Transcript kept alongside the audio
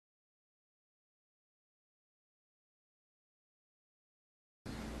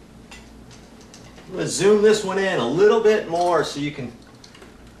I'm going to zoom this one in a little bit more so you can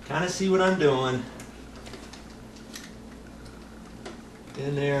kind of see what I'm doing.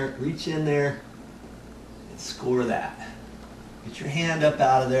 In there, reach in there, and score that. Get your hand up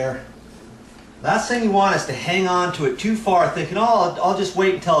out of there. Last thing you want is to hang on to it too far, thinking, oh, I'll just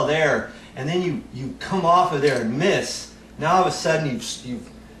wait until there, and then you come off of there and miss. Now all of a sudden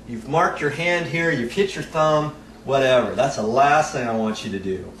you've marked your hand here, you've hit your thumb, whatever. That's the last thing I want you to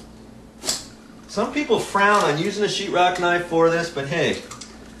do. Some people frown on using a sheetrock knife for this, but hey,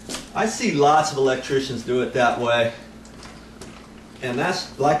 I see lots of electricians do it that way. And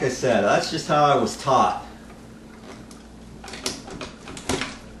that's, like I said, that's just how I was taught.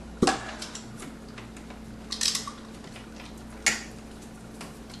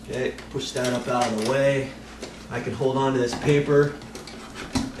 Okay, push that up out of the way. I can hold on to this paper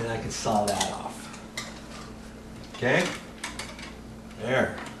and I can saw that off. Okay?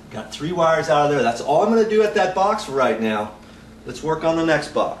 There. Got 3 wires out of there. That's all I'm going to do at that box for right now. Let's work on the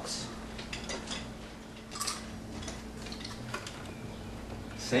next box.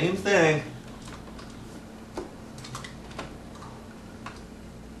 Same thing.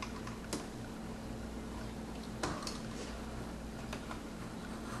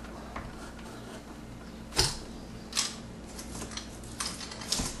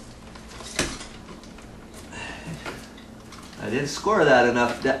 I didn't score that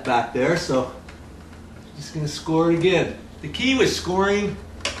enough back there, so I'm just going to score it again. The key with scoring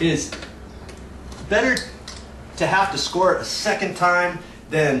is better to have to score it a second time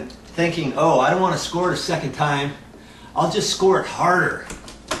than thinking, oh, I don't want to score it a second time. I'll just score it harder.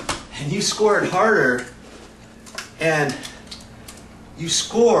 And you score it harder, and you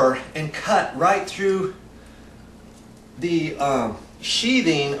score and cut right through the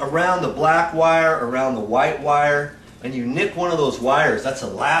sheathing around the black wire, around the white wire, and you nick one of those wires. That's the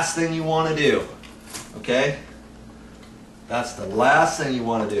last thing you want to do. Okay? That's the last thing you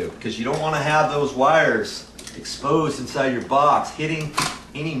want to do, because you don't want to have those wires exposed inside your box, hitting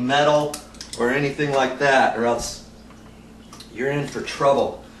any metal or anything like that, or else you're in for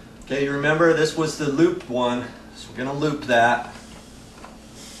trouble. Okay, you remember this was the looped one, so we're going to loop that.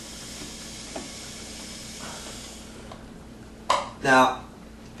 Now,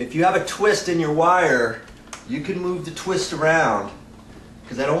 if you have a twist in your wire, you can move the twist around,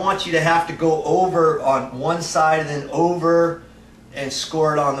 because I don't want you to have to go over on one side and then over and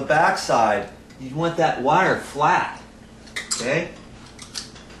score it on the back side. You want that wire flat. Okay?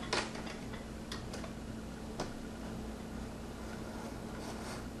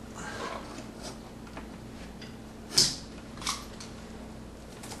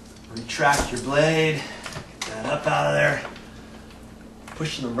 Retract your blade, get that up out of there.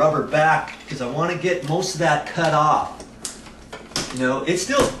 Pushing the rubber back because I want to get most of that cut off. You know, it's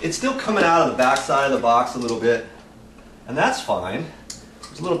still coming out of the back side of the box a little bit, and that's fine.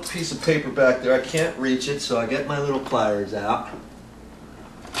 There's a little piece of paper back there. I can't reach it, so I get my little pliers out.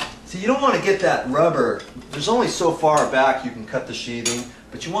 See, you don't want to get that rubber. There's only so far back you can cut the sheathing,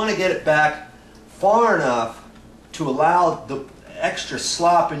 but you want to get it back far enough to allow the extra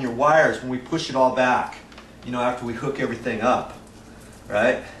slop in your wires when we push it all back, you know, after we hook everything up,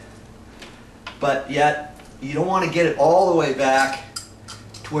 right? But yet, you don't want to get it all the way back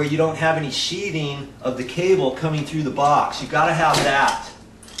to where you don't have any sheathing of the cable coming through the box. You've got to have that.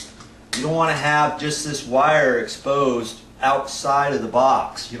 You don't want to have just this wire exposed outside of the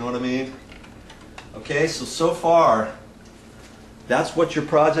box, you know what I mean? Okay, so far, that's what your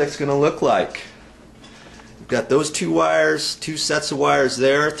project's going to look like. You've got those 2 wires, 2 sets of wires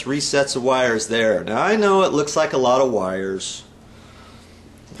there, 3 sets of wires there. Now I know it looks like a lot of wires.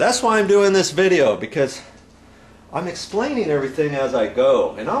 That's why I'm doing this video, because I'm explaining everything as I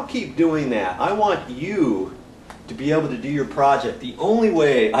go, and I'll keep doing that. I want you to be able to do your project. The only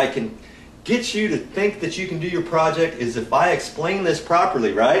way I can get you to think that you can do your project is if I explain this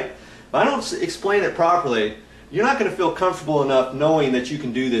properly, right? If I don't explain it properly, you're not going to feel comfortable enough knowing that you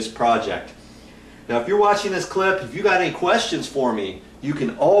can do this project. Now, if you're watching this clip, if you got any questions for me, you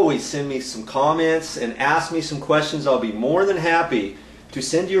can always send me some comments and ask me some questions. I'll be more than happy to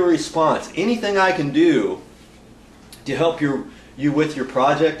send you a response. Anything I can do to help you with your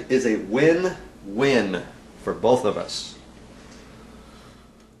project is a win-win for both of us.